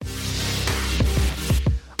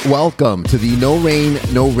Welcome to the No Rain,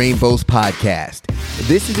 No Rainbows podcast.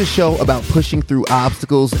 This is a show about pushing through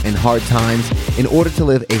obstacles and hard times in order to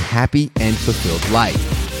live a happy and fulfilled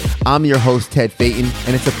life. I'm your host, Ted Phaeton,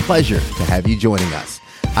 and it's a pleasure to have you joining us.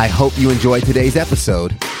 I hope you enjoyed today's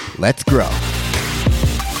episode. Let's grow.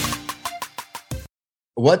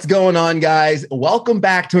 What's going on, guys? Welcome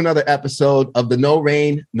back to another episode of the No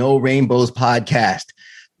Rain, No Rainbows podcast.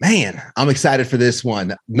 Man, I'm excited for this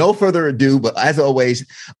one. No further ado, but as always,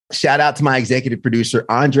 shout out to my executive producer,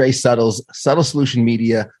 Andre Suttles, Subtle Solution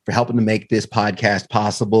Media, for helping to make this podcast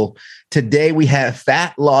possible. Today, we have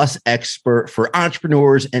fat loss expert for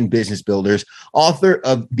entrepreneurs and business builders, author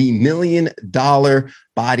of the $1 Million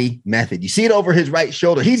Body Method. You see it over his right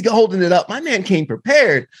shoulder. He's holding it up. My man came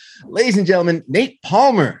prepared. Ladies and gentlemen, Nate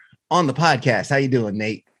Palmer on the podcast. How you doing,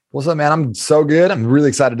 Nate? What's up, man? I'm so good. I'm really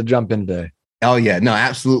excited to jump in today. Oh, yeah. No,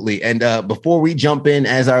 absolutely. And before we jump in,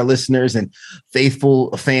 as our listeners and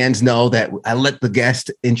faithful fans know, that I let the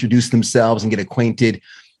guest introduce themselves and get acquainted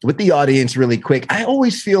with the audience really quick. I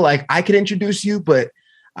always feel like I could introduce you, but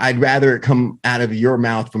I'd rather it come out of your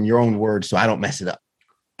mouth from your own words so I don't mess it up.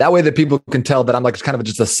 That way that people can tell that I'm like kind of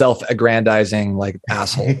just a self-aggrandizing like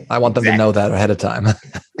asshole. I want them to know that ahead of time.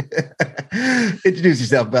 Introduce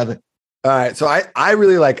yourself, brother. All right. So I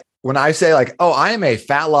really like when I say like, oh, I am a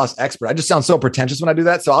fat loss expert, I just sound so pretentious when I do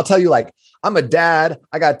that. So I'll tell you, like, I'm a dad.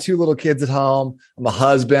 I got 2 little kids at home. I'm a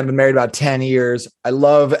husband. I've been married about 10 years. I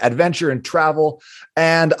love adventure and travel,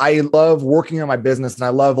 and I love working on my business. And I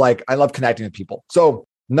love connecting with people. So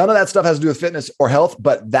none of that stuff has to do with fitness or health,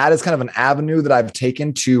 but that is kind of an avenue that I've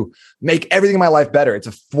taken to make everything in my life better. It's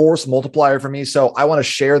a force multiplier for me. So I want to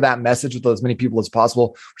share that message with as many people as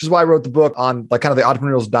possible, which is why I wrote the book on like kind of the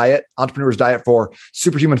entrepreneur's diet for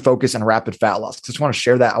superhuman focus and rapid fat loss. I just want to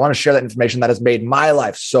share that. I want to share that information that has made my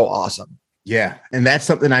life so awesome. Yeah. And that's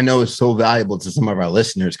something I know is so valuable to some of our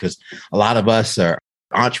listeners, because a lot of us are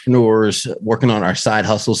entrepreneurs working on our side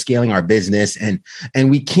hustle, scaling our business. And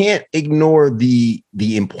we can't ignore the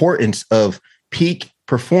importance of peak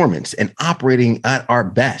performance and operating at our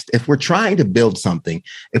best. If we're trying to build something,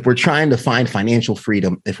 if we're trying to find financial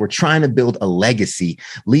freedom, if we're trying to build a legacy,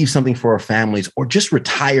 leave something for our families, or just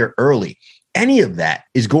retire early, any of that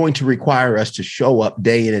is going to require us to show up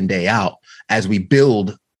day in and day out as we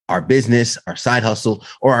build our business, our side hustle,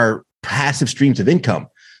 or our passive streams of income.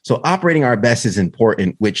 So operating our best is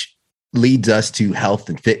important, which leads us to health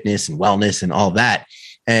and fitness and wellness and all that.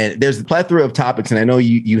 And there's a plethora of topics, and I know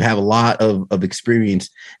you have a lot of experience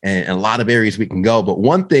and a lot of areas we can go. But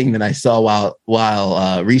one thing that I saw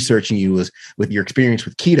while researching you was with your experience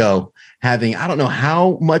with keto, having, I don't know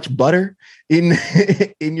how much butter in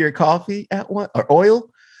in your coffee or oil.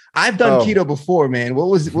 I've done keto before, man. What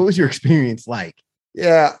was your experience like?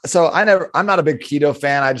 Yeah. So I'm not a big keto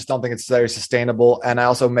fan. I just don't think it's very sustainable. And I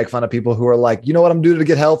also make fun of people who are like, you know what I'm doing to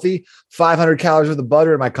get healthy? 500 calories worth of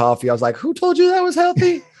butter in my coffee. I was like, who told you that was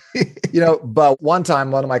healthy? But one time,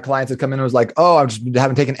 one of my clients had come in and was like, oh, I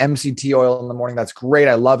haven't taken MCT oil in the morning. That's great.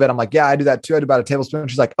 I love it. I'm like, yeah, I do that too. I do about a tablespoon.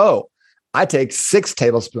 She's like, oh, I take 6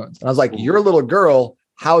 tablespoons. And I was like, you're a little girl.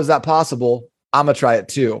 How is that possible? I'm going to try it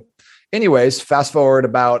too. Anyways, fast forward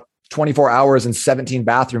about 24 hours and 17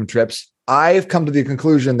 bathroom trips. I've come to the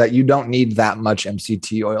conclusion that you don't need that much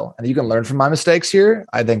MCT oil, and you can learn from my mistakes here.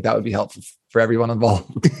 I think that would be helpful for everyone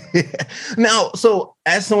involved. Now, so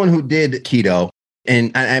as someone who did keto,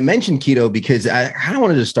 and I mentioned keto because I kind of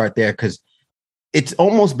wanted to start there because it's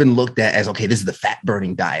almost been looked at as, okay, this is the fat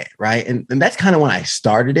burning diet, right? And that's kind of when I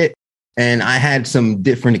started it. And I had some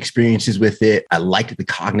different experiences with it. I liked the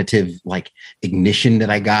cognitive ignition that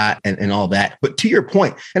I got and all that. But to your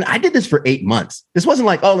point, and I did this for 8 months. This wasn't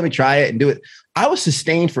like, oh, let me try it and do it. I was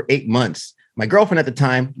sustained for 8 months. My girlfriend at the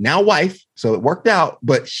time, now wife, so it worked out,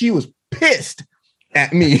 but she was pissed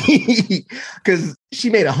at me because she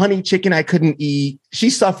made a honey chicken I couldn't eat. She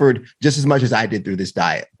suffered just as much as I did through this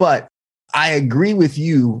diet. But I agree with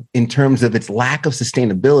you in terms of its lack of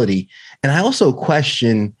sustainability. And I also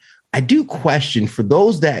question for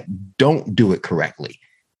those that don't do it correctly,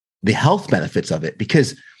 the health benefits of it,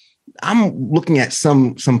 because I'm looking at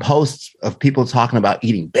some posts of people talking about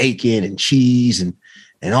eating bacon and cheese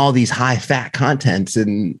and all these high fat contents.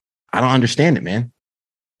 And I don't understand it, man.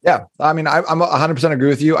 Yeah. I mean, I'm 100% agree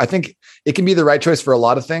with you. I think it can be the right choice for a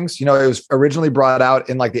lot of things. It was originally brought out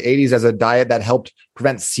in like the 80s as a diet that helped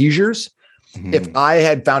prevent seizures. Mm-hmm. If I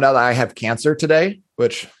had found out I have cancer today,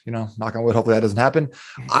 which, knock on wood, hopefully that doesn't happen,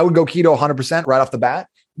 I would go keto 100% right off the bat.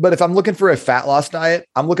 But if I'm looking for a fat loss diet,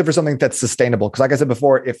 I'm looking for something that's sustainable. Because like I said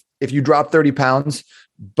before, if you drop 30 pounds,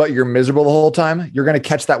 but you're miserable the whole time, you're going to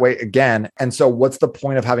catch that weight again. And so what's the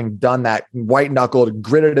point of having done that white knuckled,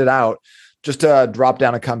 gritted it out just to drop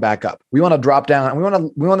down and come back up. We want to drop down and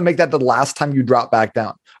we want to make that the last time you drop back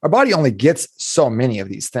down. Our body only gets so many of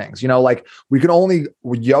these things, like we can only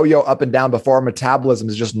yo-yo up and down before our metabolism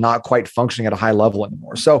is just not quite functioning at a high level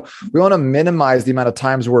anymore. So we want to minimize the amount of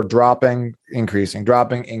times we're dropping, increasing.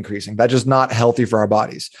 That's just not healthy for our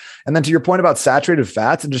bodies. And then to your point about saturated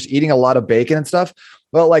fats and just eating a lot of bacon and stuff,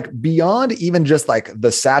 well, like beyond even just like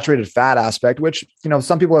the saturated fat aspect, which,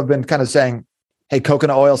 some people have been kind of saying, hey,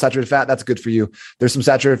 coconut oil, saturated fat, that's good for you. There's some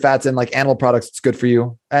saturated fats in like animal products, it's good for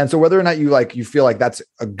you. And so whether or not you feel like that's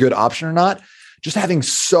a good option or not, just having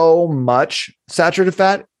so much saturated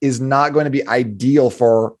fat is not going to be ideal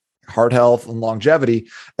for heart health and longevity,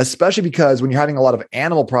 especially because when you're having a lot of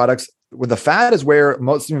animal products, where the fat is where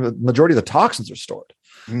the majority of the toxins are stored.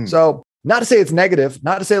 So not to say it's negative,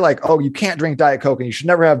 not to say like, oh, you can't drink Diet Coke and you should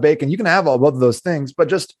never have bacon. You can have both of those things, but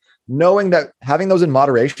just knowing that having those in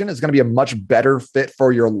moderation is going to be a much better fit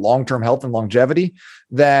for your long-term health and longevity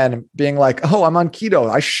than being like, oh, I'm on keto.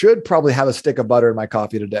 I should probably have a stick of butter in my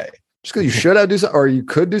coffee today. Just because you should have do something or you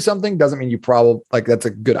could do something doesn't mean you probably that's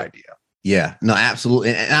a good idea. Yeah, no,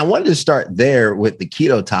 absolutely. And I wanted to start there with the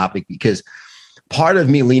keto topic because part of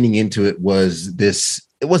me leaning into it was this,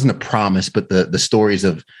 it wasn't a promise, but the stories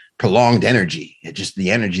of prolonged energy, just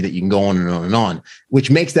the energy that you can go on and on and on,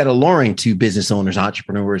 which makes that alluring to business owners,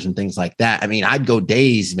 entrepreneurs, and things like that. I mean, I'd go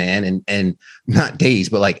days, man, and not days,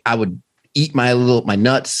 but like I would eat my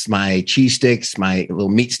nuts, my cheese sticks, my little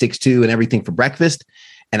meat sticks too, and everything for breakfast.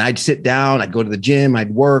 And I'd sit down, I'd go to the gym,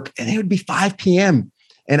 I'd work, and it would be 5 p.m.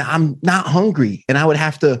 and I'm not hungry. And I would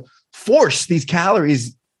have to force these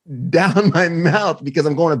calories down my mouth because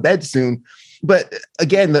I'm going to bed soon. But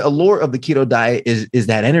again, the allure of the keto diet is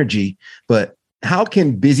that energy. But how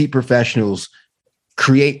can busy professionals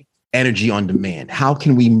create energy on demand? How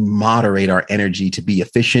can we moderate our energy to be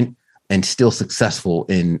efficient and still successful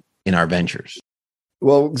in our ventures?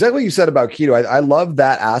 Well, exactly what you said about keto. I love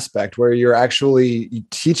that aspect where you're actually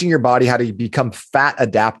teaching your body how to become fat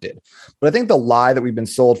adapted. But I think the lie that we've been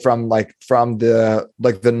sold from the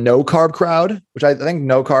no carb crowd, which I think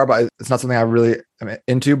no carb, it's not something I really am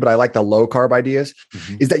into, but I like the low carb ideas,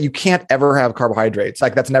 is that you can't ever have carbohydrates.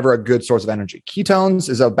 Like that's never a good source of energy. Ketones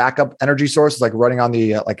is a backup energy source. It's like running on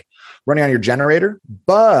your generator.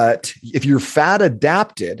 But if you're fat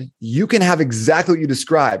adapted, you can have exactly what you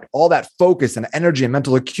described, all that focus and energy and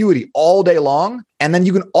mental acuity all day long. And then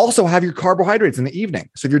you can also have your carbohydrates in the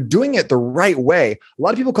evening. So if you're doing it the right way, a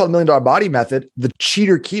lot of people call the $1 Million Body Method the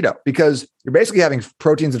cheater keto, because you're basically having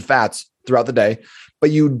proteins and fats throughout the day,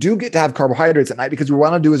 but you do get to have carbohydrates at night, because what we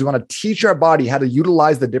want to do is we want to teach our body how to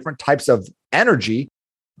utilize the different types of energy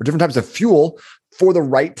or different types of fuel for the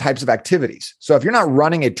right types of activities. So if you're not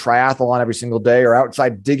running a triathlon every single day or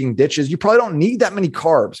outside digging ditches, you probably don't need that many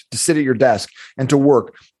carbs to sit at your desk and to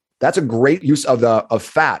work. That's a great use of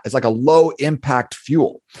fat. It's like a low impact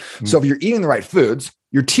fuel. So if you're eating the right foods,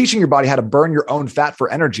 you're teaching your body how to burn your own fat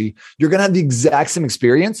for energy. You're going to have the exact same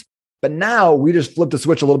experience. But now we just flip the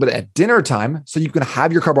switch a little bit at dinner time so you can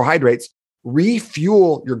have your carbohydrates,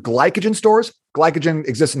 refuel your glycogen stores. Glycogen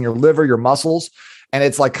exists in your liver, your muscles. And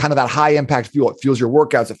it's like kind of that high impact fuel. It fuels your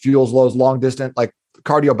workouts. It fuels those long distance, like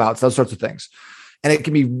cardio bouts, those sorts of things. And it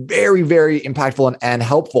can be very, very impactful and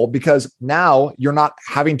helpful, because now you're not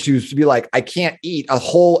having to be like, I can't eat a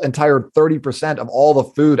whole entire 30% of all the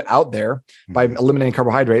food out there by eliminating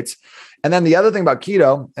carbohydrates. And then the other thing about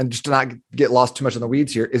keto, and just to not get lost too much in the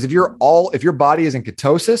weeds here, is if your body is in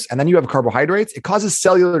ketosis and then you have carbohydrates, it causes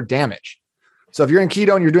cellular damage. So if you're in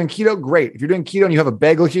keto and you're doing keto, great. If you're doing keto and you have a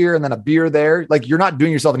bagel here and then a beer there, like you're not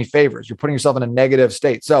doing yourself any favors. You're putting yourself in a negative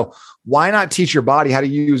state. So why not teach your body how to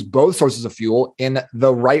use both sources of fuel in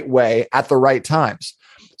the right way at the right times?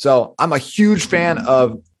 So I'm a huge fan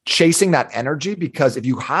of chasing that energy, because if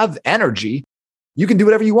you have energy, you can do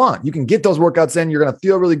whatever you want. You can get those workouts in. You're going to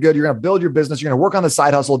feel really good. You're going to build your business. You're going to work on the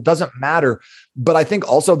side hustle. It doesn't matter. But I think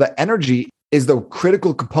also the energy is the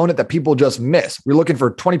critical component that people just miss. We're looking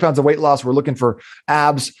for 20 pounds of weight loss. We're looking for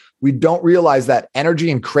abs. We don't realize that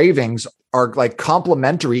energy and cravings are like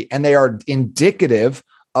complementary, and they are indicative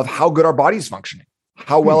of how good our body's functioning,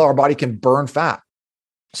 how well our body can burn fat.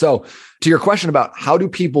 So to your question about how do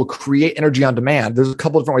people create energy on demand, there's a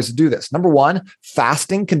couple of different ways to do this. Number one,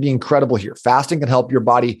 fasting can be incredible here. Fasting can help your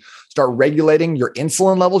body start regulating your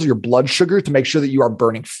insulin levels, your blood sugar, to make sure that you are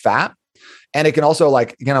burning fat. And it can also,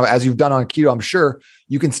 as you've done on keto, I'm sure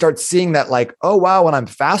you can start seeing that oh, wow, when I'm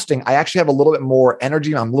fasting, I actually have a little bit more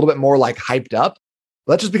energy. I'm a little bit more hyped up.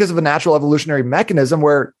 But that's just because of a natural evolutionary mechanism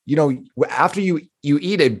where, after you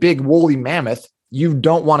eat a big woolly mammoth, you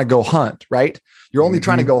don't want to go hunt, right? You're only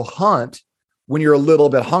trying to go hunt when you're a little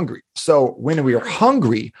bit hungry. So when we are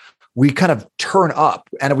hungry, we kind of turn up,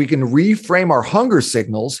 and we can reframe our hunger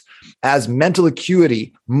signals as mental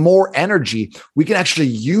acuity, more energy. We can actually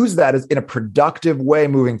use that as in a productive way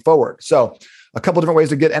moving forward. So a couple of different ways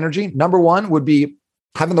to get energy. Number one would be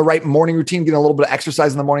having the right morning routine, getting a little bit of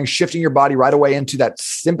exercise in the morning, shifting your body right away into that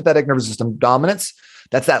sympathetic nervous system dominance.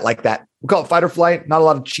 That's that, like that. We call it fight or flight. Not a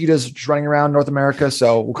lot of cheetahs just running around North America.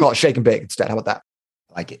 So we'll call it shake and bake instead. How about that?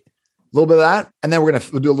 I like it. A little bit of that. And then we'll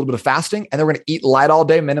do a little bit of fasting. And then we're going to eat light all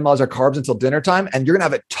day, minimize our carbs until dinner time. And you're going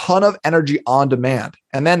to have a ton of energy on demand.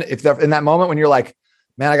 And then if in that moment when you're like,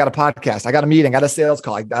 man, I got a podcast, I got a meeting, I got a sales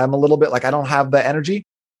call, I'm a little bit like, I don't have the energy.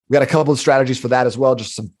 We got a couple of strategies for that as well.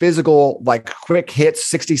 Just some physical, like quick hits,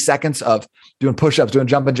 60 seconds of doing push-ups, doing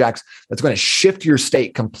jumping jacks. That's going to shift your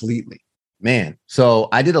state completely. Man, so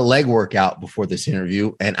I did a leg workout before this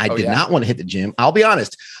interview, and I did not want to hit the gym. I'll be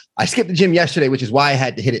honest. I skipped the gym yesterday, which is why I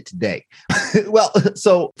had to hit it today. Well,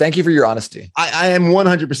 so thank you for your honesty. I am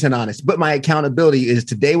 100% honest, but my accountability is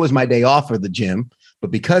today was my day off for the gym.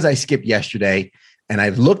 But because I skipped yesterday and I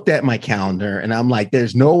looked at my calendar and I'm like,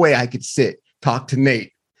 there's no way I could talk to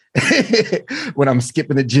Nate when I'm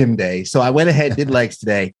skipping the gym day. So I went ahead, did legs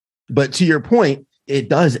today. But to your point, it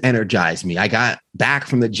does energize me. I got back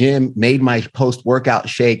from the gym, made my post-workout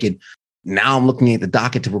shake, and now I'm looking at the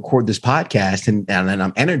docket to record this podcast, and then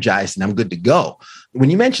I'm energized and I'm good to go.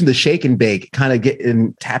 When you mentioned the shake and bake, kind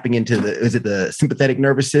of tapping into the sympathetic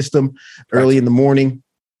nervous system early in the morning,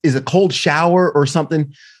 is a cold shower or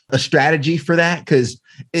something a strategy for that? Because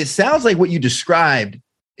it sounds like what you described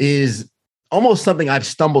is almost something I've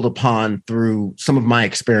stumbled upon through some of my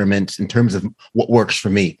experiments in terms of what works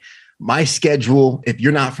for me. My schedule, if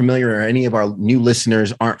you're not familiar or any of our new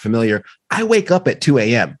listeners aren't familiar, I wake up at 2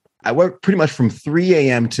 a.m. I work pretty much from 3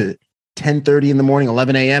 a.m. to 10:30 in the morning,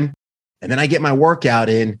 11 a.m. And then I get my workout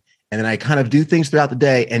in, and then I kind of do things throughout the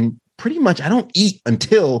day. And pretty much I don't eat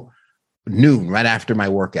until noon, right after my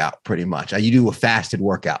workout, pretty much. I do a fasted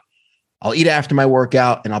workout. I'll eat after my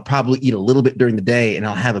workout, and I'll probably eat a little bit during the day, and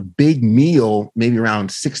I'll have a big meal, maybe around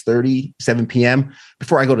 6:30, 7 p.m.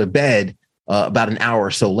 before I go to bed about an hour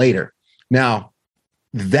or so later. Now,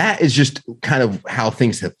 that is just kind of how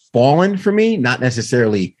things have fallen for me, not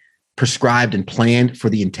necessarily prescribed and planned for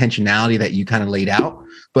the intentionality that you kind of laid out.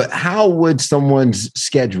 But how would someone's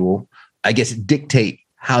schedule, I guess, dictate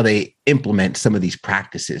how they implement some of these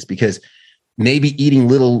practices? Because maybe eating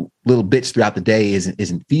little bits throughout the day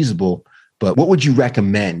isn't feasible. But what would you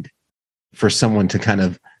recommend for someone to kind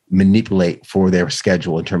of manipulate for their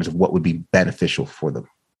schedule in terms of what would be beneficial for them?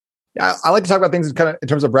 Yeah, I like to talk about things kind of in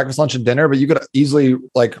terms of breakfast, lunch, and dinner, but you could easily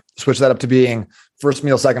like switch that up to being first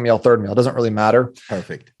meal, second meal, third meal. It doesn't really matter.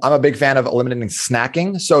 Perfect. I'm a big fan of eliminating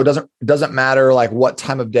snacking. So it doesn't matter like what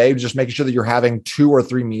time of day, just making sure that you're having 2 or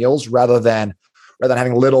 3 meals rather than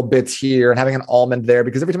having little bits here and having an almond there,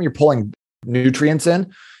 because every time you're pulling nutrients in,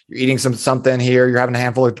 you're eating something here, you're having a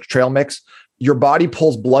handful of trail mix. Your body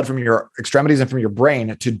pulls blood from your extremities and from your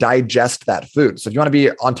brain to digest that food. So if you want to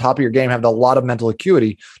be on top of your game, have a lot of mental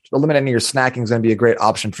acuity, eliminating your snacking is going to be a great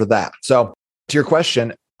option for that. So to your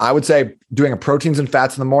question, I would say doing a proteins and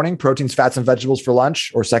fats in the morning, proteins, fats, and vegetables for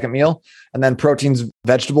lunch or second meal, and then proteins,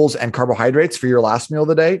 vegetables, and carbohydrates for your last meal of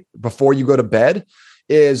the day before you go to bed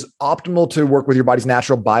is optimal to work with your body's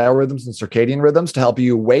natural biorhythms and circadian rhythms to help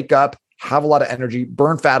you wake up, have a lot of energy,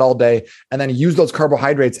 burn fat all day, and then use those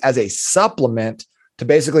carbohydrates as a supplement to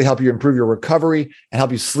basically help you improve your recovery and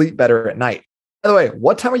help you sleep better at night. By the way,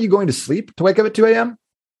 what time are you going to sleep to wake up at 2 a.m.?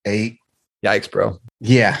 8. Yikes, bro.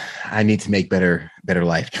 Yeah, I need to make better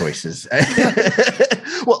life choices.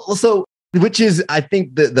 Well, so which is, I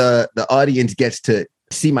think the audience gets to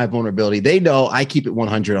see my vulnerability. They know I keep it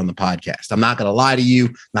 100 on the podcast. I'm not going to lie to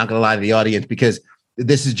you, not going to lie to the audience, because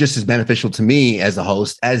this is just as beneficial to me as a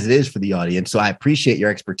host as it is for the audience. So I appreciate your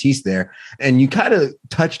expertise there. And you kind of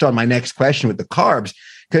touched on my next question with the carbs,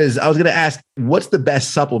 because I was going to ask, what's the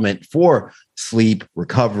best supplement for sleep,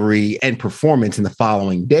 recovery, and performance in the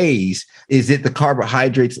following days? Is it the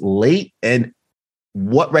carbohydrates late? And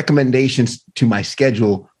what recommendations to my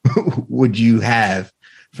schedule would you have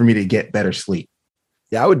for me to get better sleep?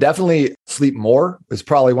 Yeah, I would definitely sleep more. It's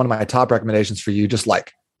probably one of my top recommendations for you. Just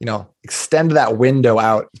like, extend that window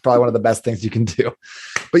out. It's probably one of the best things you can do.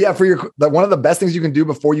 But yeah, one of the best things you can do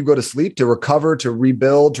before you go to sleep to recover, to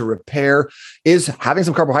rebuild, to repair is having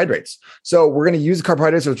some carbohydrates. So we're going to use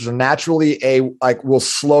carbohydrates, which are naturally will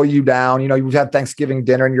slow you down. You've had Thanksgiving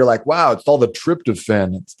dinner and you're like, wow, it's all the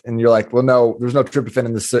tryptophan. And you're like, well, no, there's no tryptophan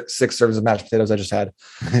in the 6 servings of mashed potatoes I just had.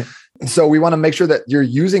 So we want to make sure that you're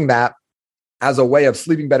using that as a way of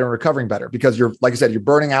sleeping better and recovering better, because like I said, you're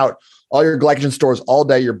burning out all your glycogen stores all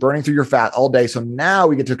day. You're burning through your fat all day. So now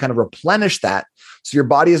we get to kind of replenish that So your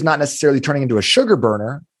body is not necessarily turning into a sugar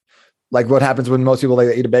burner. Like what happens when most people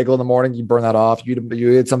eat a bagel in the morning, you burn that off.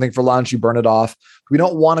 You eat something for lunch, you burn it off. We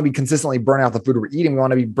don't want to be consistently burning off the food we're eating. We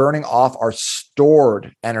want to be burning off our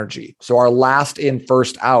stored energy. So our last in,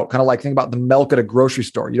 first out, kind of like think about the milk at a grocery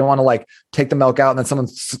store. You don't want to like take the milk out and then someone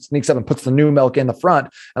sneaks up and puts the new milk in the front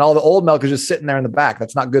and all the old milk is just sitting there in the back.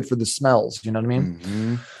 That's not good for the smells. You know what I mean?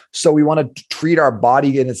 Mm-hmm. So we want to treat our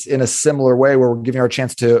body in a similar way where we're giving our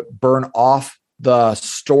chance to burn off the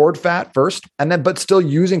stored fat first, and then, but still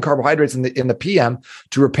using carbohydrates in the PM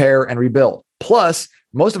to repair and rebuild. Plus,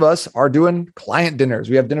 most of us are doing client dinners.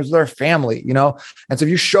 We have dinners with our family, you know? And so if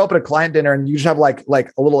you show up at a client dinner and you just have like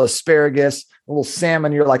a little asparagus, a little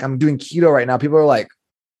salmon, you're like, I'm doing keto right now. People are like,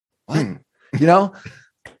 what? You know?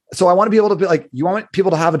 So I want to be able to be like, you want people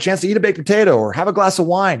to have a chance to eat a baked potato or have a glass of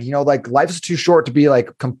wine. You know, like life is too short to be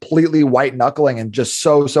like completely white knuckling and just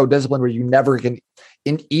so disciplined where you never can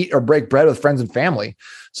eat or break bread with friends and family.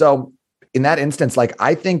 So in that instance, like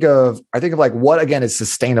I think of like what again is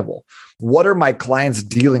sustainable. What are my clients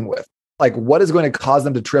dealing with? Like what is going to cause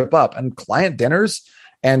them to trip up? And client dinners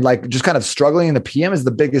and like just kind of struggling in the PM is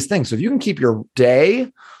the biggest thing. So if you can keep your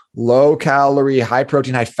day low calorie, high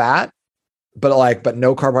protein, high fat, but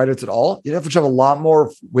no carbohydrates at all, you have to have a lot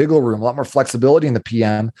more wiggle room, a lot more flexibility in the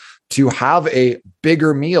PM to have a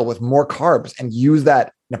bigger meal with more carbs and use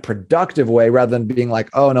that in a productive way rather than being like,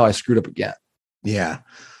 oh no, I screwed up again. Yeah.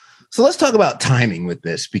 So let's talk about timing with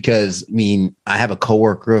this, because I mean, I have a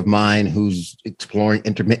coworker of mine who's exploring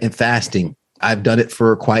intermittent fasting. I've done it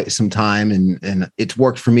for quite some time and it's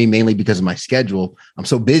worked for me mainly because of my schedule. I'm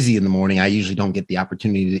so busy in the morning. I usually don't get the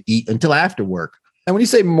opportunity to eat until after work. And when you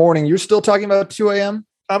say morning, you're still talking about 2 a.m.?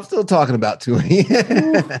 I'm still talking about 2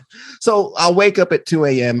 a.m. So I'll wake up at 2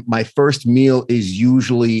 a.m. My first meal is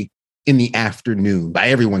usually in the afternoon by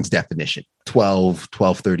everyone's definition,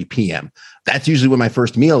 12:30 p.m. That's usually when my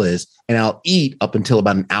first meal is. And I'll eat up until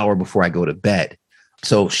about an hour before I go to bed.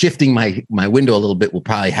 So shifting my window a little bit will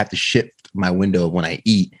probably have to shift my window when I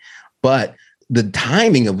eat. But the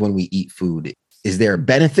timing of when we eat food, is there a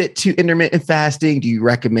benefit to intermittent fasting? Do you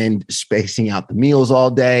recommend spacing out the meals all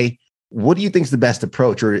day? What do you think is the best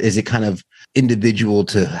approach? Or is it kind of individual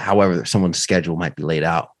to however someone's schedule might be laid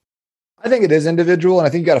out? I think it is individual. And I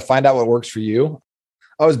think you got to find out what works for you.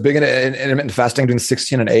 I was big into intermittent fasting, doing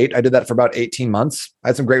 16 and 8. I did that for about 18 months. I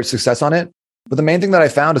had some great success on it. But the main thing that I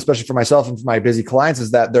found, especially for myself and for my busy clients,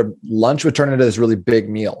 is that their lunch would turn into this really big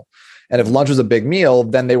meal. And if lunch was a big meal,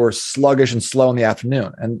 then they were sluggish and slow in the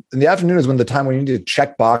afternoon. And in the afternoon is when the time when you need to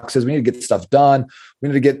check boxes, we need to get stuff done. We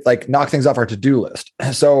need to get knock things off our to-do list.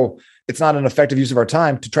 So it's not an effective use of our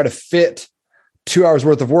time to try to fit 2 hours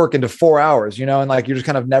worth of work into 4 hours, and you're just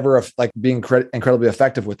kind of never being incredibly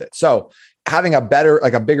effective with it. So having a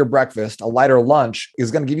bigger breakfast, a lighter lunch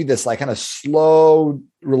is going to give you this kind of slow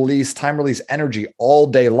release, time release energy all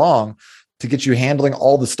day long to get you handling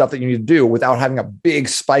all the stuff that you need to do without having a big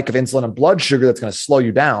spike of insulin and blood sugar that's going to slow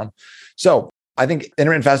you down. So I think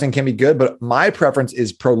intermittent fasting can be good, but my preference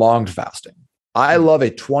is prolonged fasting. I love a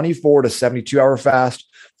 24 to 72 hour fast.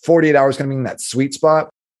 48 hours going to be in that sweet spot.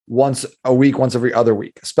 Once a week, once every other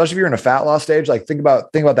week, especially if you're in a fat loss stage. Like think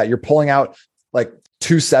about that. You're pulling out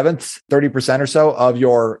 2/7, 30% or so of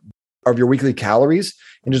your weekly calories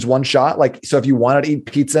in just one shot. So if you wanted to eat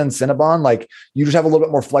pizza and Cinnabon, you just have a little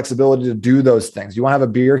bit more flexibility to do those things. You want to have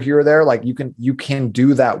a beer here or there, you can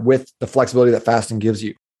do that with the flexibility that fasting gives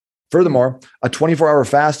you. Furthermore, a 24-hour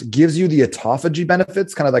fast gives you the autophagy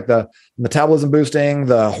benefits, kind of like the metabolism boosting,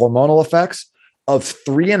 the hormonal effects of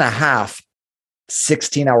 3.5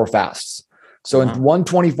 16-hour fasts. So in one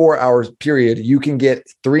 24-hour period, you can get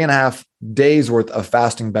 3.5 days worth of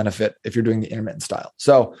fasting benefit if you're doing the intermittent style.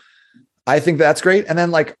 So I think that's great. And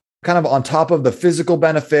then kind of on top of the physical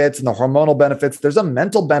benefits and the hormonal benefits, there's a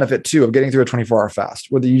mental benefit too of getting through a 24-hour fast,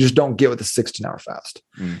 where you just don't get with a 16-hour fast.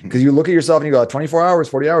 Because you look at yourself and you go, 24 hours,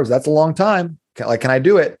 40 hours, that's a long time. Can I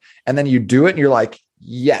do it? And then you do it and you're like,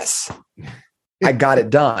 yes, I got it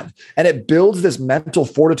done. And it builds this mental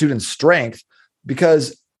fortitude and strength,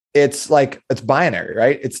 because it's binary,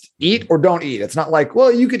 right? It's eat or don't eat. It's not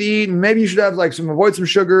well, you could eat and maybe you should have avoid some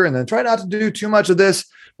sugar and then try not to do too much of this,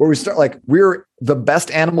 where we start we're the best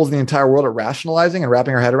animals in the entire world at rationalizing and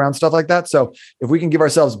wrapping our head around stuff like that. So if we can give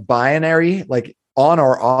ourselves binary, on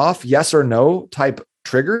or off, yes or no type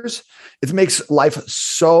triggers, it makes life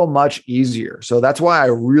so much easier. So that's why I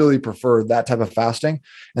really prefer that type of fasting.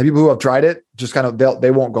 And people who have tried it just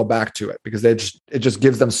they won't go back to it, because it just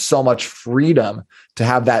gives them so much freedom to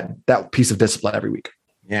have that piece of discipline every week.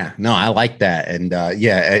 Yeah, no, I like that. And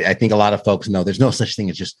I think a lot of folks know there's no such thing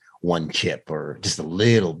as just one chip or just a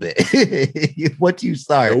little bit. Once you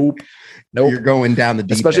start, nope, you're going down the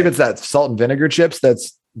deep especially end. if it's that salt and vinegar chips.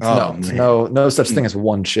 That's no such thing as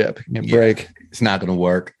one chip. Give me a break. It's not going to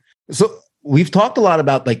work. So we've talked a lot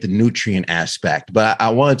about like the nutrient aspect, but I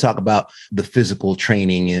want to talk about the physical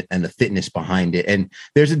training and the fitness behind it. And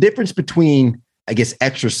there's a difference between, I guess,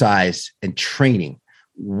 exercise and training.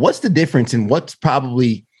 What's the difference, and what's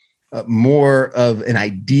probably more of an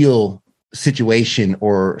ideal situation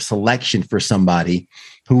or selection for somebody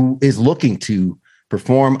who is looking to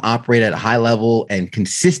perform, operate at a high level, and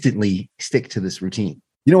consistently stick to this routine?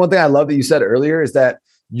 You know, one thing I love that you said earlier is that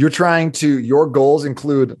your goals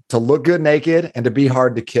include to look good naked and to be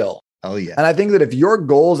hard to kill. Oh, yeah. And I think that if your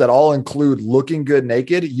goals at all include looking good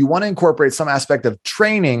naked, you want to incorporate some aspect of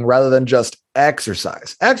training rather than just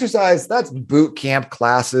exercise. Exercise, that's boot camp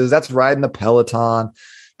classes, that's riding the Peloton,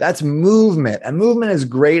 that's movement. And movement is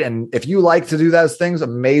great. And if you like to do those things,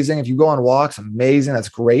 amazing. If you go on walks, amazing, that's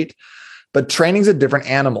great. But training is a different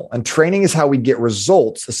animal, and training is how we get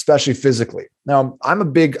results, especially physically. Now, I'm a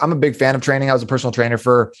big fan of training. I was a personal trainer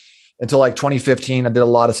until like 2015. I did a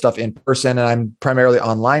lot of stuff in person, and I'm primarily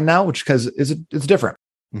online now, which because it's different.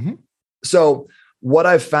 Mm-hmm. So what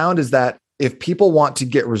I've found is that if people want to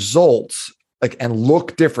get results and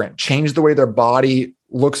look different, change the way their body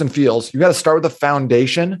looks and feels, you got to start with the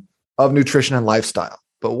foundation of nutrition and lifestyle.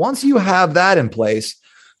 But once you have that in place,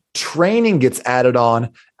 training gets added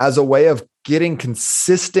on as a way of getting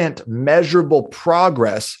consistent, measurable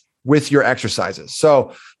progress with your exercises.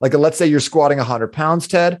 So like, let's say you're squatting 100 pounds,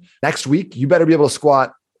 Ted. Next week, you better be able to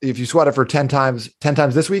squat. If you squat it for 10 times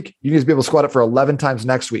this week, you need to be able to squat it for 11 times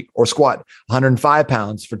next week, or squat 105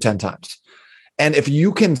 pounds for 10 times. And if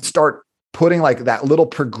you can start putting like that little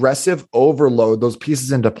progressive overload, those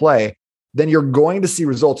pieces into play, then you're going to see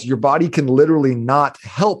results. Your body can literally not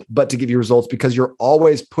help but to give you results because you're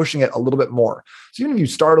always pushing it a little bit more. So even if you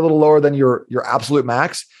start a little lower than your absolute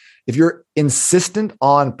max, if you're insistent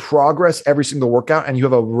on progress every single workout and you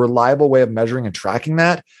have a reliable way of measuring and tracking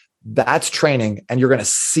that, that's training. And you're going to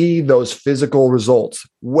see those physical results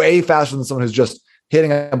way faster than someone who's just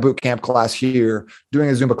hitting a boot camp class here, doing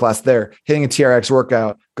a Zumba class there, hitting a TRX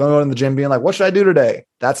workout, going to the gym, being like, what should I do today?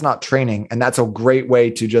 That's not training. And that's a great way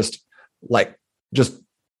to just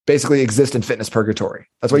basically exist in fitness purgatory.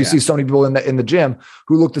 That's why you see so many people in the gym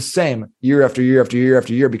who look the same year after year after year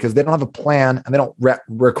after year, because they don't have a plan and they don't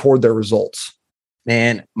record their results.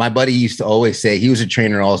 Man, my buddy used to always say, he was a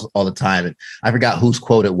trainer all the time, and I forgot whose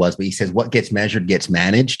quote it was, but he says, what gets measured gets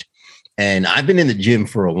managed. And I've been in the gym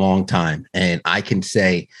for a long time, and I can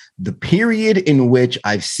say the period in which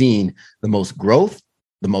I've seen the most growth,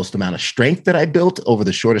 the most amount of strength that I built over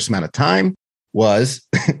the shortest amount of time was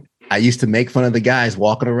I used to make fun of the guys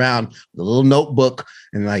walking around with a little notebook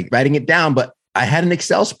and like writing it down. But I had an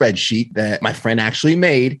Excel spreadsheet that my friend actually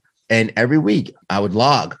made. And every week I would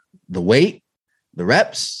log the weight, the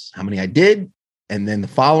reps, how many I did. And then the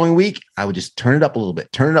following week, I would just turn it up a little bit,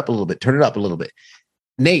 turn it up a little bit, turn it up a little bit.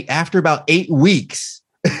 Nate, after about 8 weeks,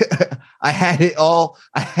 I had all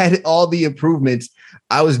the improvements.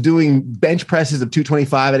 I was doing bench presses of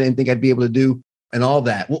 225. I didn't think I'd be able to do, and all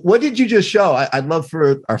that. What did you just show? I'd love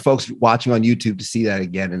for our folks watching on YouTube to see that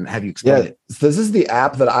again and have you explain it. So this is the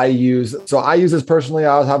app that I use. So I use this personally. I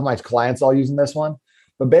always have my clients all using this one.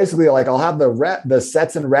 But basically, like, I'll have the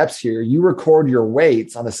sets and reps here. You record your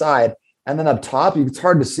weights on the side. And then up top, it's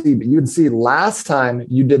hard to see, but you would see last time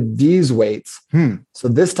you did these weights. So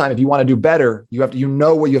this time, if you want to do better, you have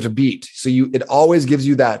to, what you have to beat. So it always gives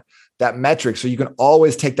you that metric. So you can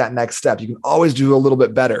always take that next step. You can always do a little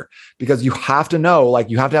bit better, because you have to know,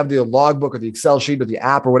 like, you have to have the logbook or the Excel sheet or the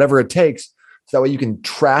app or whatever it takes. So that way you can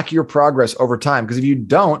track your progress over time. Because if you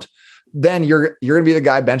don't, then you're going to be the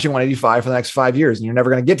guy benching 185 for the next 5 years, and you're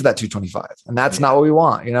never going to get to that 225. And that's not what we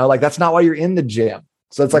want. That's not why you're in the gym.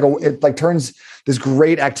 So it's it turns this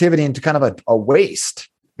great activity into kind of a waste.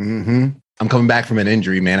 Mm-hmm. I'm coming back from an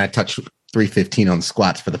injury, man. I touched 315 on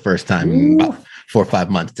squats for the first time in about 4 or 5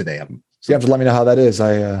 months today. So you have to let me know how that is.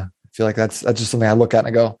 I feel like that's just something I look at and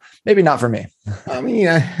I go, maybe not for me. I mean,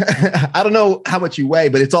 I don't know how much you weigh,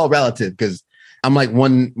 but it's all relative, because I'm like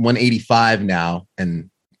 185 now. And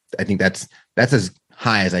I think that's as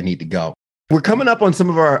high as I need to go. We're coming up on some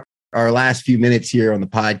of our last few minutes here on the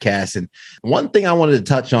podcast. And one thing I wanted to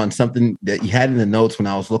touch on, something that you had in the notes when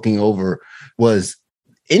I was looking over, was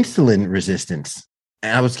insulin resistance.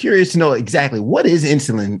 And I was curious to know exactly what is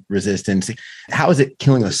insulin resistance? How is it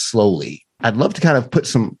killing us slowly? I'd love to kind of put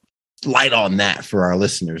some light on that for our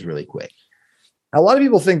listeners really quick. A lot of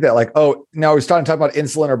people think that like, oh, now we're starting to talk about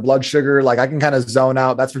insulin or blood sugar. Like I can kind of zone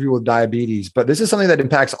out. That's for people with diabetes. But this is something that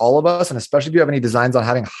impacts all of us. And especially if you have any designs on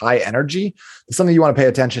having high energy, it's something you want to pay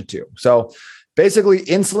attention to. So basically,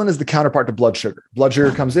 insulin is the counterpart to blood sugar. Blood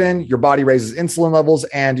sugar comes in, your body raises insulin levels,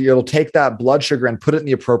 and it'll take that blood sugar and put it in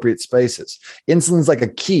the appropriate spaces. Insulin is like a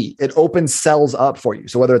key. It opens cells up for you.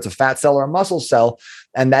 So whether it's a fat cell or a muscle cell,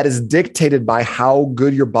 and that is dictated by how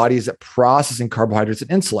good your body is at processing carbohydrates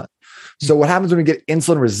and insulin. So what happens when we get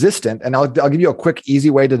insulin resistant, and I'll give you a quick,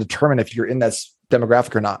 easy way to determine if you're in this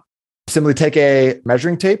demographic or not. Simply take a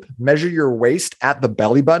measuring tape, measure your waist at the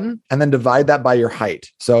belly button, and then divide that by your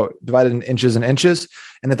height. So divide it in inches and inches.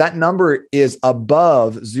 And if that number is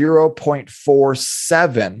above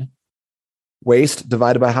 0.47 waist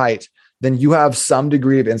divided by height, then you have some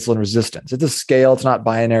degree of insulin resistance. It's a scale, it's not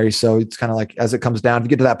binary. So it's kind of like as it comes down, if you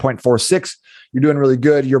get to that 0.46, you're doing really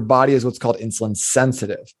good. Your body is what's called insulin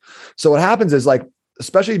sensitive. So what happens is like,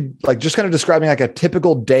 especially like just kind of describing like a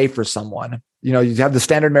typical day for someone, you know, you have the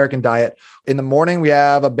standard American diet. In the morning, we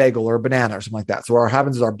have a bagel or a banana or something like that. So what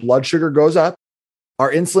happens is our blood sugar goes up, our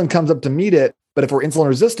insulin comes up to meet it. But if we're insulin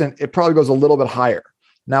resistant, it probably goes a little bit higher.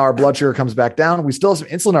 Now our blood sugar comes back down. We still have some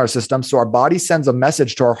insulin in our system. So our body sends a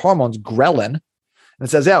message to our hormones, ghrelin, and it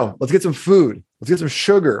says, yo, let's get some food. Let's get some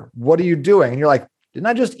sugar. What are you doing? And you're like, didn't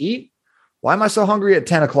I just eat? Why am I so hungry at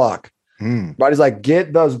 10 o'clock? Body's like,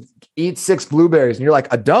 eat 6 blueberries. And you're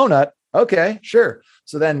like, a donut? Okay, sure.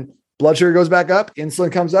 So then blood sugar goes back up,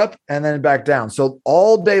 insulin comes up, and then back down. So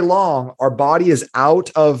all day long, our body is out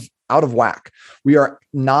of whack. We are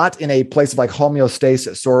not in a place of like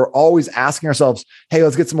homeostasis. So we're always asking ourselves, hey,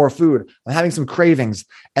 let's get some more food. I'm having some cravings.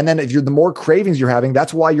 And then the more cravings you're having,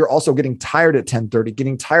 that's why you're also getting tired at 10:30,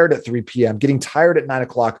 getting tired at 3 p.m., getting tired at 9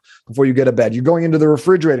 o'clock before you get to bed. You're going into the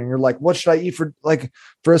refrigerator and you're like, what should I eat for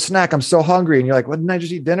a snack? I'm so hungry. And you're like, well, didn't I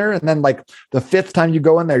just eat dinner? And then like the 5th time you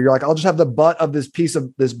go in there, you're like, I'll just have the butt of this piece of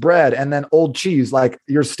this bread and then old cheese. Like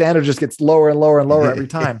your standard just gets lower and lower and lower every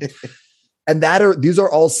time. And these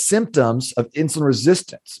are all symptoms of insulin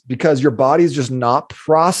resistance because your body is just not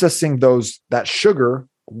processing that sugar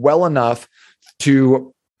well enough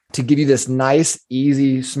to give you this nice,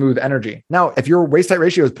 easy, smooth energy. Now, if your waist height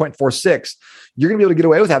ratio is 0.46, you're going to be able to get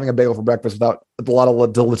away with having a bagel for breakfast without a lot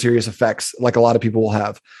of deleterious effects like a lot of people will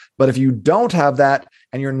have. But if you don't have that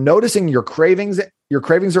and you're noticing your cravings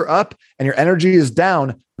are up and your energy is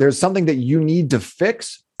down, there's something that you need to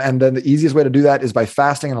fix. And then the easiest way to do that is by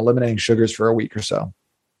fasting and eliminating sugars for a week or so.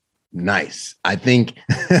 Nice. I think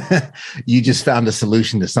you just found a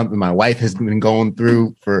solution to something my wife has been going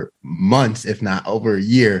through for months, if not over a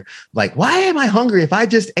year. Like, why am I hungry if I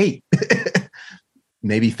just ate?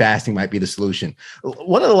 Maybe fasting might be the solution.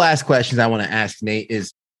 One of the last questions I want to ask, Nate,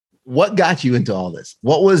 is what got you into all this?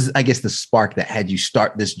 What was, I guess, the spark that had you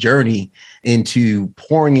start this journey into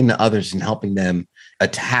pouring into others and helping them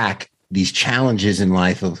attack these challenges in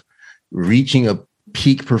life of reaching a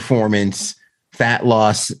peak performance, fat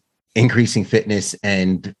loss, increasing fitness,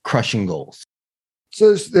 and crushing goals?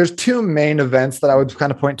 So there's 2 main events that I would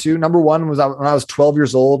kind of point to. Number one was when I was 12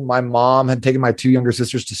 years old, my mom had taken my 2 younger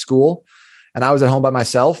sisters to school and I was at home by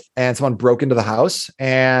myself and someone broke into the house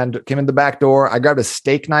and came in the back door. I grabbed a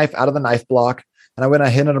steak knife out of the knife block and I went and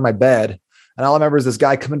I hid under my bed. And all I remember is this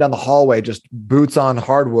guy coming down the hallway, just boots on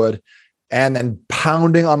hardwood, and then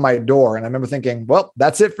pounding on my door. And I remember thinking, well,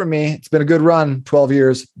 that's it for me. It's been a good run, 12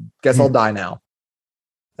 years. Guess I'll die now.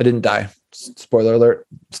 I didn't die. Spoiler alert.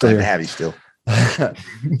 Still here. Have you still?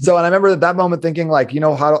 So, and I remember at that moment thinking like, you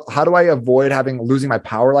know, how do I avoid losing my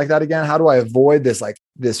power like that again? How do I avoid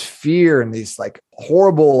this fear and these like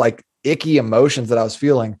horrible, like icky emotions that I was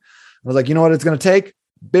feeling? I was like, you know what it's going to take?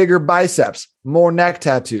 Bigger biceps, more neck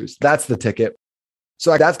tattoos. That's the ticket.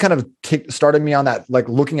 So that's kind of started me on that, like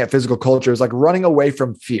looking at physical culture is like running away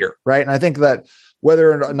from fear. Right. And I think that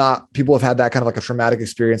whether or not people have had that kind of like a traumatic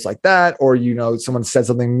experience like that, or, you know, someone said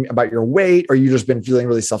something about your weight, or you just been feeling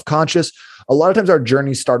really self-conscious. A lot of times our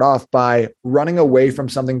journeys start off by running away from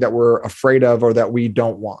something that we're afraid of or that we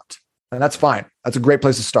don't want. And that's fine. That's a great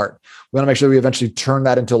place to start. We want to make sure that we eventually turn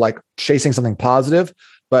that into like chasing something positive.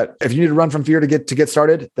 But if you need to run from fear to get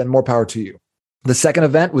started, then more power to you. The second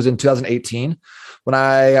event was in 2018 when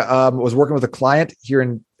I was working with a client here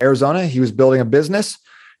in Arizona. He was building a business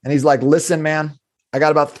and he's like, listen, man, I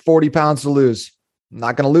got about 40 pounds to lose. I'm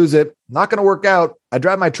not going to lose it. Not going to work out. I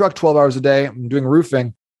drive my truck 12 hours a day. I'm doing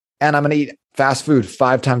roofing and I'm going to eat fast food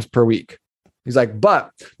 5 times per week. He's like,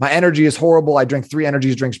 but my energy is horrible. I drink 3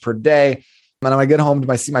 energy drinks per day. And when I get home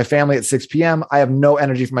to see my family at 6 p.m., I have no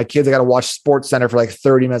energy for my kids. I got to watch Sports Center for like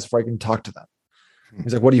 30 minutes before I can talk to them.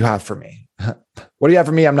 He's like, what do you have for me? What do you have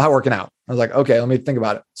for me? I'm not working out. I was like, okay, let me think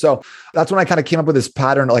about it. So that's when I kind of came up with this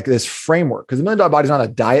pattern, like this framework, because the $1 Million Body is not a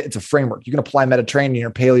diet. It's a framework. You can apply Mediterranean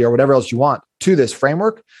or paleo or whatever else you want to this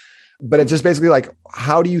framework. But it's just basically like,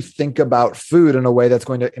 how do you think about food in a way that's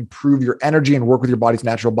going to improve your energy and work with your body's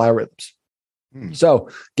natural biorhythms? So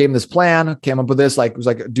gave him this plan, came up with this, like, it was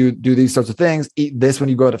like, do these sorts of things, eat this when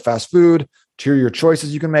you go to fast food, here are your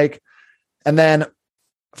choices you can make. And then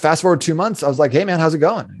fast forward 2 months, I was like, hey man, how's it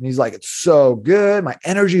going? And he's like, it's so good. My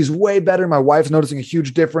energy is way better. My wife's noticing a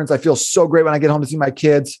huge difference. I feel so great when I get home to see my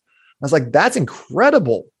kids. I was like, that's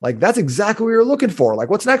incredible. Like, that's exactly what we were looking for. Like,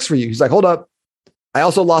 what's next for you? He's like, hold up. I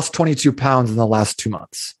also lost 22 pounds in the last 2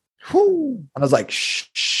 months. Whew. And I was like,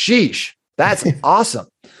 sheesh, that's awesome.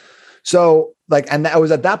 So like, and I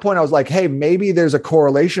was at that point, I was like, hey, maybe there's a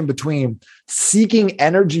correlation between seeking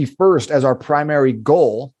energy first as our primary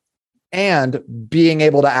goal and being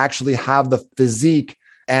able to actually have the physique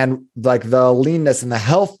and like the leanness and the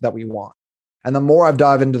health that we want. And the more I've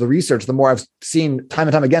dived into the research, the more I've seen time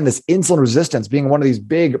and time again, this insulin resistance being one of these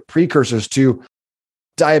big precursors to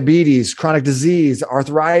diabetes, chronic disease,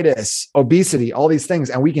 arthritis, obesity, all these things.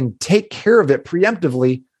 And we can take care of it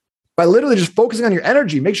preemptively by literally just focusing on your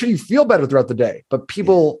energy. Make sure you feel better throughout the day. But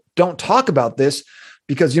people don't talk about this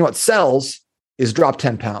because, you know, what sells is drop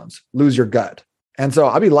 10 pounds, lose your gut. And so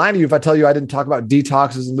I'd be lying to you if I tell you I didn't talk about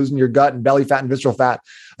detoxes and losing your gut and belly fat and visceral fat.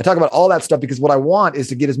 I talk about all that stuff because what I want is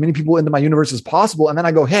to get as many people into my universe as possible. And then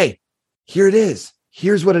I go, hey, here it is.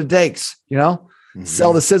 Here's what it takes, you know?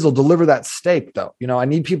 Sell the sizzle, deliver that steak though. You know, I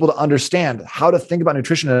need people to understand how to think about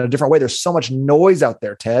nutrition in a different way. There's so much noise out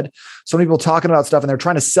there, Ted. So many people talking about stuff and they're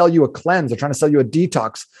trying to sell you a cleanse. They're trying to sell you a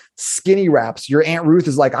detox, skinny wraps. Your Aunt Ruth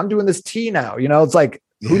is like, I'm doing this tea now. You know, it's like,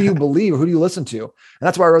 who do you believe? Who do you listen to? And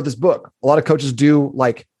that's why I wrote this book. A lot of coaches do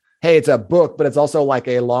like, hey, it's a book, but it's also like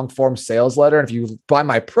a long form sales letter. And if you buy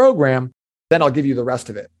my program, then I'll give you the rest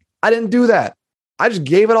of it. I didn't do that. I just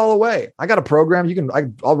gave it all away. I got a program.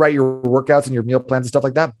 I'll write your workouts and your meal plans and stuff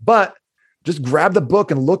like that, but just grab the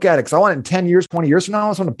book and look at it. Cause I want it in 10 years, 20 years from now, I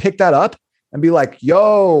want to pick that up and be like,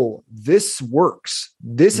 yo, this works.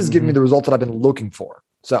 This is giving me the results that I've been looking for.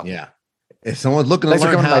 So yeah. If someone's looking to thanks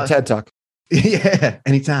learn for coming to my TED Talk. Yeah,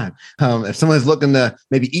 anytime. If someone's looking to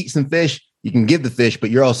maybe eat some fish, you can give the fish, but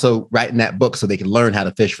you're also writing that book so they can learn how to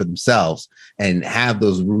fish for themselves and have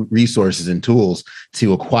those resources and tools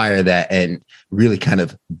to acquire that and really kind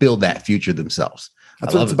of build that future themselves.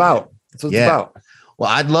 That's what it's about. That's what it's about. Well,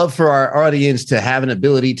 I'd love for our audience to have an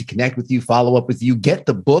ability to connect with you, follow up with you, get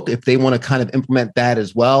the book if they want to kind of implement that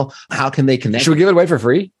as well. How can they connect? Should we give it away for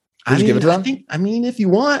free? Give it to them? If you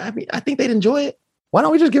want, I think they'd enjoy it. Why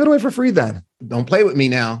don't we just give it away for free then? Don't play with me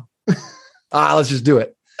now. Let's just do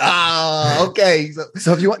it. Okay.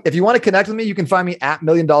 So if you want to connect with me, you can find me at $1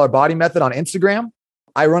 Million Body Method on Instagram.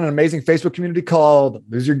 I run an amazing Facebook community called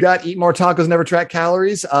Lose Your Gut, Eat More Tacos, Never Track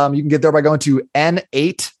Calories. You can get there by going to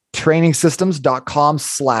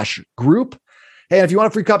n8trainingsystems.com/group. Hey, and if you want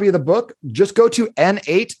a free copy of the book, just go to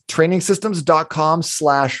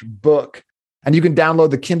n8trainingsystems.com/book. And you can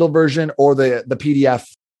download the Kindle version or the PDF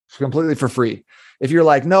completely for free. If you're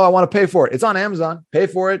like, no, I want to pay for it, it's on Amazon. Pay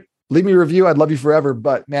for it. Leave me a review. I'd love you forever.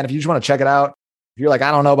 But man, if you just want to check it out, if you're like,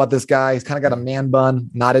 I don't know about this guy, he's kind of got a man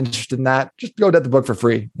bun, not interested in that, just go get the book for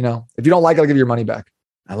free. You know, if you don't like it, I'll give you your money back.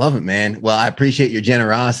 I love it, man. Well, I appreciate your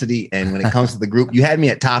generosity. And when it comes to the group, you had me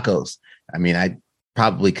at tacos. I mean, I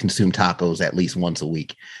probably consume tacos at least once a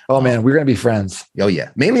week. Oh man, we're going to be friends. Oh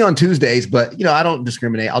yeah. Mainly on Tuesdays, but you know, I don't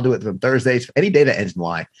discriminate. I'll do it on Thursdays. Any day that ends in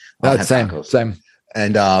Y. Same.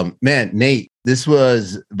 And man, Nate, this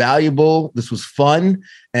was valuable. This was fun.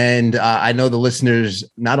 And I know the listeners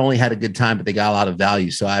not only had a good time, but they got a lot of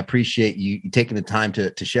value. So I appreciate you taking the time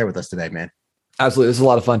to share with us today, man. Absolutely. This is a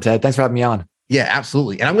lot of fun, Ted. Thanks for having me on. Yeah,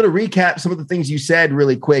 absolutely. And I'm going to recap some of the things you said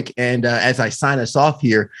really quick. And as I sign us off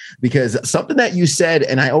here, because something that you said,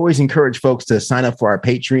 and I always encourage folks to sign up for our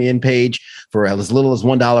Patreon page for as little as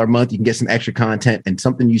 $1 a month. You can get some extra content. And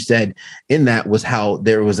something you said in that was how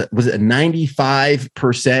there was it a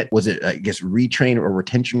 95%, was it, I guess, retrain or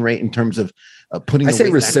retention rate in terms of putting. I say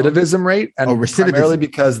recidivism rate, and primarily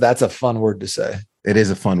because that's a fun word to say. It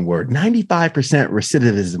is a fun word. 95%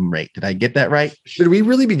 recidivism rate. Did I get that right? Should we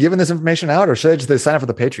really be giving this information out, or should I just sign up for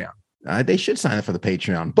the Patreon? They should sign up for the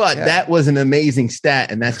Patreon, but that was an amazing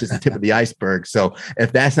stat, and that's just the tip of the iceberg. So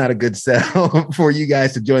if that's not a good sell for you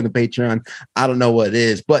guys to join the Patreon, I don't know what it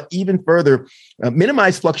is. But even further,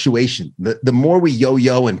 minimize fluctuation. The more we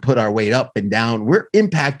yo-yo and put our weight up and down, we're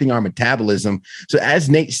impacting our metabolism. So as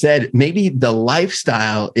Nate said, maybe the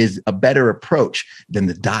lifestyle is a better approach than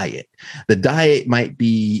the diet. The diet might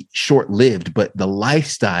be short-lived, but the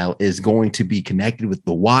lifestyle is going to be connected with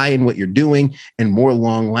the why and what you're doing and more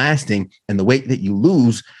long-lasting. And the weight that you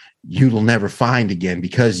lose, you will never find again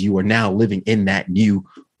because you are now living in that new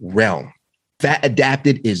realm. Fat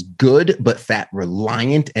adapted is good, but fat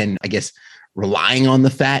reliant, and I guess relying on the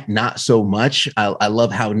fat, not so much. I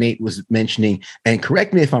love how Nate was mentioning, and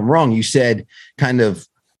correct me if I'm wrong, you said kind of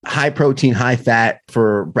high protein, high fat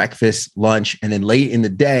for breakfast, lunch, and then late in the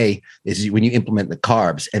day is when you implement the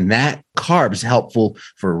carbs. And that carbs helpful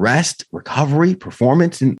for rest, recovery,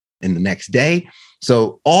 performance in the next day.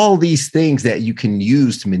 So all these things that you can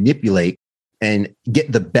use to manipulate and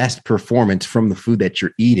get the best performance from the food that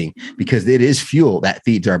you're eating, because it is fuel that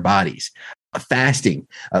feeds our bodies. Fasting,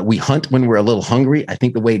 we hunt when we're a little hungry. I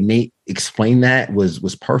think the way Nate explained that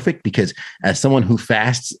was perfect, because as someone who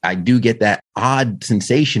fasts, I do get that odd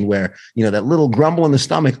sensation where, that little grumble in the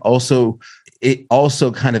stomach it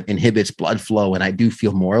also kind of inhibits blood flow, and I do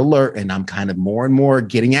feel more alert, and I'm kind of more and more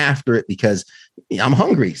getting after it because I'm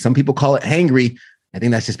hungry. Some people call it hangry. I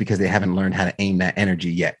think that's just because they haven't learned how to aim that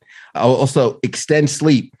energy yet. I'll also extend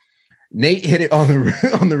sleep. Nate hit it on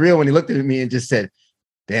the reel when he looked at me and just said,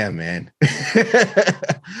 "Damn, man,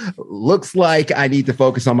 looks like I need to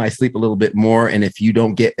focus on my sleep a little bit more. And if you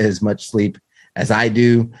don't get as much sleep as I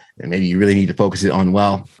do, then maybe you really need to focus it on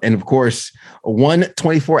well." And of course, one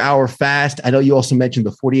 24-hour fast. I know you also mentioned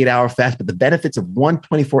the 48-hour fast, but the benefits of one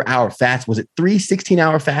 24-hour fast, was it 3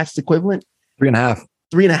 16-hour fasts equivalent? 3.5.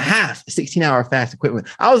 3.5 16-hour fast equivalent.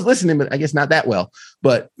 I was listening, but I guess not that well.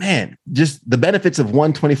 But man, just the benefits of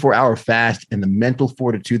one 24-hour fast and the mental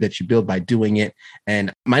fortitude that you build by doing it.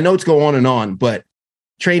 And my notes go on, but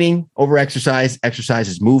training over exercise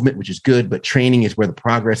is movement, which is good, but training is where the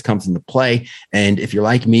progress comes into play. And if you're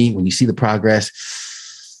like me, when you see the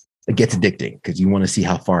progress, it gets addicting because you want to see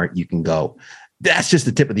how far you can go. That's just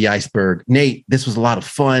the tip of the iceberg. Nate, this was a lot of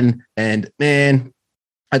fun. And man,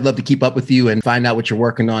 I'd love to keep up with you and find out what you're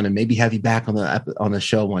working on, and maybe have you back on the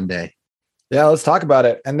show one day. Yeah, let's talk about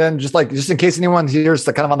it. And then just in case anyone here's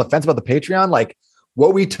kind of on the fence about the Patreon, like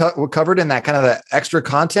what we covered in that kind of the extra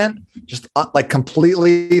content, just like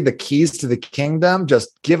completely the keys to the kingdom, just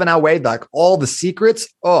giving away like all the secrets.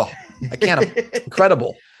 Oh, I can't.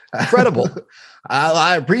 Incredible.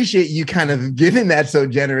 I appreciate you kind of giving that so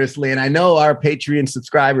generously. And I know our Patreon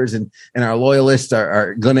subscribers and our loyalists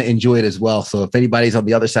are going to enjoy it as well. So if anybody's on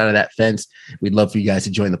the other side of that fence, we'd love for you guys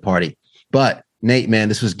to join the party. But Nate, man,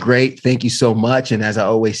 this was great. Thank you so much. And as I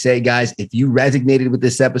always say, guys, if you resonated with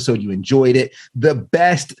this episode, you enjoyed it, the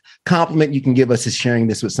best compliment you can give us is sharing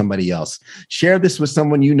this with somebody else. Share this with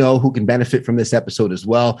someone you know who can benefit from this episode as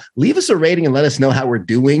well. Leave us a rating and let us know how we're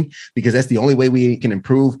doing, because that's the only way we can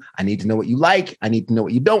improve. I need to know what you like. I need to know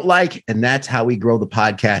what you don't like. And that's how we grow the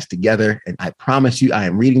podcast together. And I promise you, I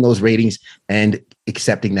am reading those ratings and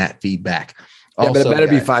accepting that feedback. Yeah, also, but it better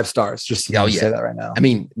be 5 stars. Just to say that right now. I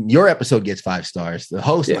mean, your episode gets 5 stars. The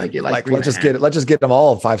host might get like let's just get them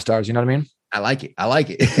all 5 stars. You know what I mean? I like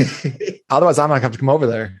it. Otherwise, I might have to come over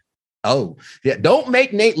there. Oh, yeah. Don't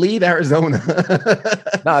make Nate leave Arizona.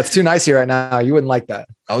 No, it's too nice here right now. You wouldn't like that.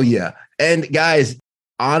 Oh, yeah. And guys,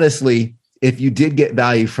 honestly, if you did get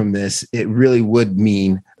value from this, it really would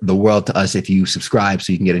mean the world to us if you subscribe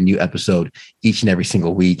so you can get a new episode each and every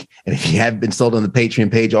single week. And if you haven't been sold on the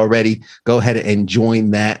Patreon page already, go ahead and join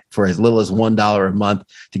that for as little as $1 a month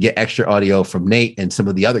to get extra audio from Nate and some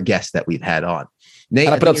of the other guests that we've had on. Nate,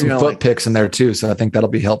 I put up some foot pics in there too, so I think that'll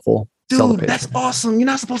be helpful. Dude, that's awesome. You're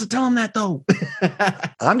not supposed to tell them that though.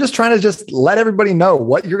 I'm just trying to just let everybody know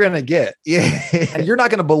what you're going to get. Yeah. And you're not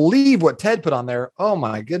going to believe what Ted put on there. Oh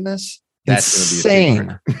my goodness. That's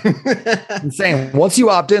insane. Insane. Once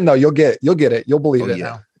you opt in though, you'll get it. You'll believe it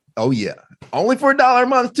now. Oh yeah. Only for $1 a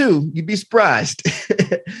month too. You'd be surprised.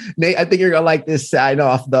 Nate, I think you're going to like this sign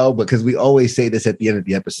off though, because we always say this at the end of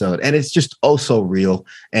the episode, and it's just oh so real.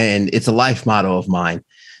 And it's a life motto of mine.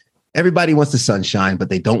 Everybody wants the sunshine, but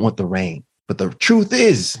they don't want the rain. But the truth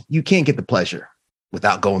is you can't get the pleasure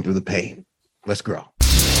without going through the pain. Let's grow.